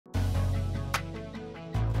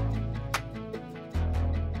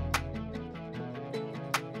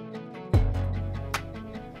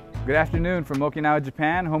Good afternoon from Okinawa,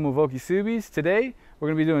 Japan, home of OkiSubies. Today we're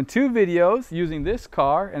going to be doing two videos using this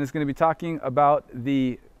car, and it's going to be talking about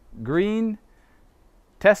the green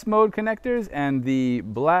test mode connectors and the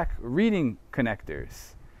black reading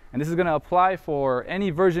connectors. And this is going to apply for any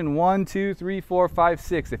version 1, 2, 3, 4, 5,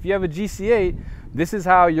 6. If you have a GC8, this is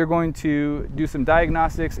how you're going to do some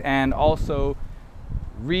diagnostics and also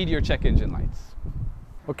read your check engine lights.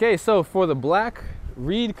 Okay, so for the black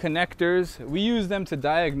read connectors, we use them to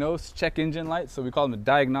diagnose check engine lights, so we call them the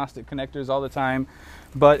diagnostic connectors all the time.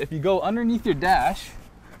 But if you go underneath your dash,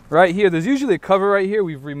 right here, there's usually a cover right here.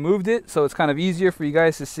 We've removed it, so it's kind of easier for you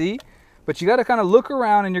guys to see. But you got to kind of look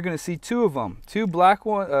around, and you're going to see two of them, two black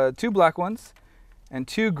ones and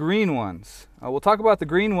two green ones. We'll talk about the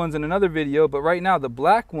green ones in another video, but right now the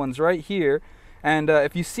black ones right here. And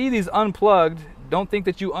if you see these unplugged, don't think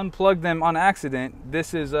that you unplugged them on accident.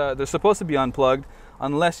 This is they're supposed to be unplugged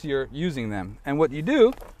unless you're using them. And what you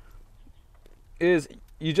do is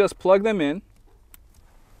you just plug them in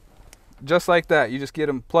just like that. You just get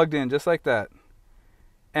them plugged in just like that.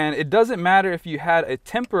 And it doesn't matter if you had a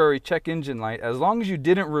temporary check engine light, as long as you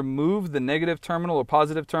didn't remove the negative terminal or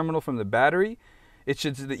positive terminal from the battery,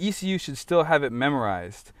 the ECU should still have it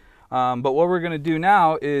memorized. But what we're going to do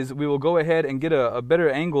now is we will go ahead and get a better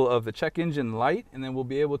angle of the check engine light, and then we'll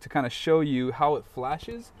be able to kind of show you how it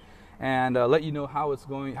flashes and let you know how it's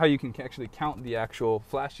going, how you can actually count the actual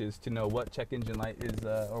flashes to know what check engine light is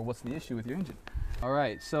or what's the issue with your engine. All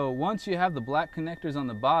right, so once you have the black connectors on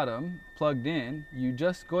the bottom plugged in, you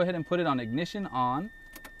just go ahead and put it on ignition on,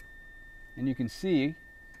 and you can see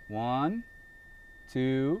 1,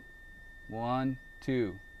 2, 1,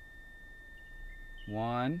 2,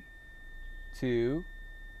 1, 2,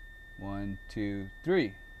 1, 2,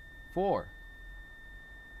 3, 4,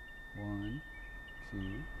 1, 2.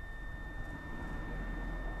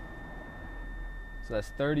 So that's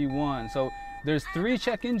 31. So there's 3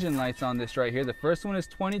 check engine lights on this right here. The first one is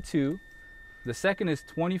 22, the second is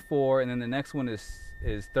 24, and then the next one is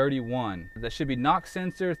 31. That should be knock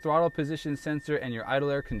sensor, throttle position sensor, and your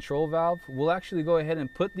idle air control valve. We'll actually go ahead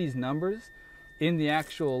and put these numbers in the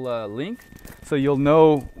actual link, so you'll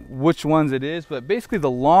know which ones it is. But basically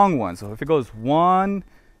the long one, so if it goes 1,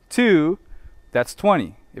 2, that's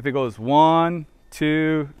 20. If it goes 1,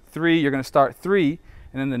 2, 3, you're going to start 3,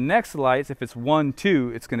 and then the next lights, if it's 1,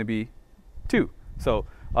 2, it's going to be 2. So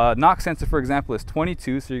knock sensor, for example, is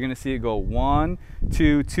 22, so you're going to see it go 1,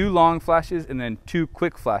 2, 2 long flashes, and then 2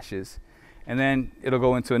 quick flashes. And then it'll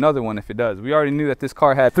go into another one if it does. We already knew that this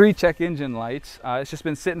car had 3 check engine lights. It's just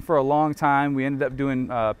been sitting for a long time. We ended up doing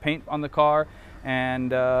paint on the car,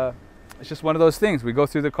 and it's just one of those things. We go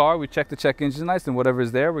through the car, we check the check engine lights, and whatever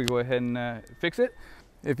is there, we go ahead and fix it.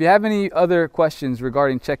 If you have any other questions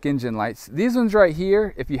regarding check engine lights, these ones right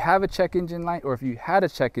here, if you have a check engine light or if you had a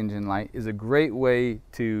check engine light, is a great way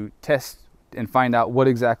to test and find out what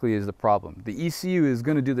exactly is the problem. The ECU is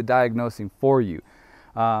going to do the diagnosing for you.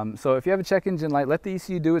 So if you have a check engine light, let the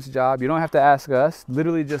ECU do its job. You don't have to ask us.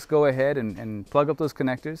 Literally just go ahead and plug up those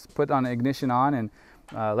connectors, put on ignition on, and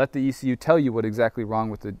let the ECU tell you what exactly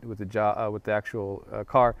wrong with the actual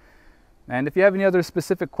car. And if you have any other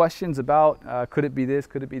specific questions about could it be this,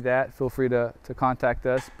 could it be that, feel free to contact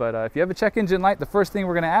us. But if you have a check engine light, the first thing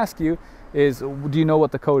we're going to ask you is, do you know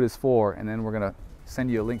what the code is for? And then we're going to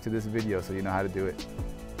send you a link to this video so you know how to do it.